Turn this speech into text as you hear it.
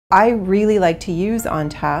I really like to use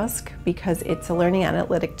OnTask because it's a learning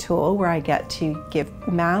analytic tool where I get to give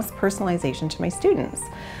mass personalization to my students.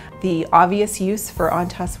 The obvious use for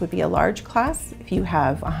OnTask would be a large class. If you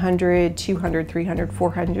have 100, 200, 300,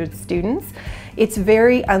 400 students, it's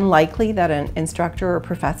very unlikely that an instructor or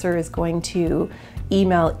professor is going to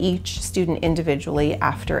email each student individually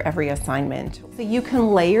after every assignment. So you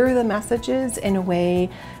can layer the messages in a way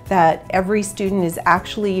that every student is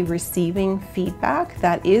actually receiving feedback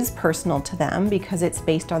that is personal to them because it's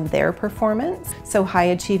based on their performance. So high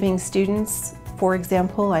achieving students, for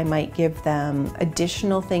example, I might give them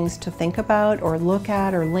additional things to think about or look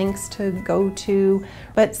at or links to go to,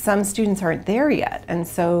 but some students aren't there yet. And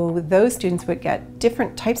so those students would get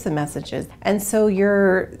different types of messages. And so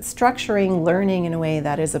you're structuring learning in a way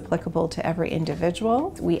that is applicable to every individual.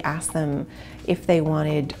 We asked them if they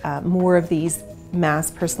wanted more of these mass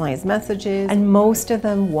personalized messages, and most of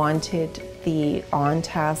them wanted the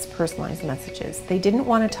OnTask personalized messages. They didn't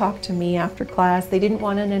want to talk to me after class, they didn't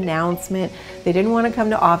want an announcement, they didn't want to come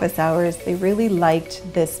to office hours. They really liked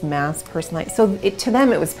this mass personalized, so to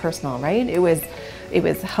them it was personal, right? It was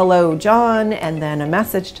hello John and then a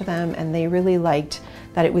message to them, and they really liked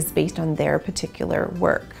that it was based on their particular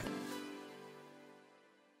work.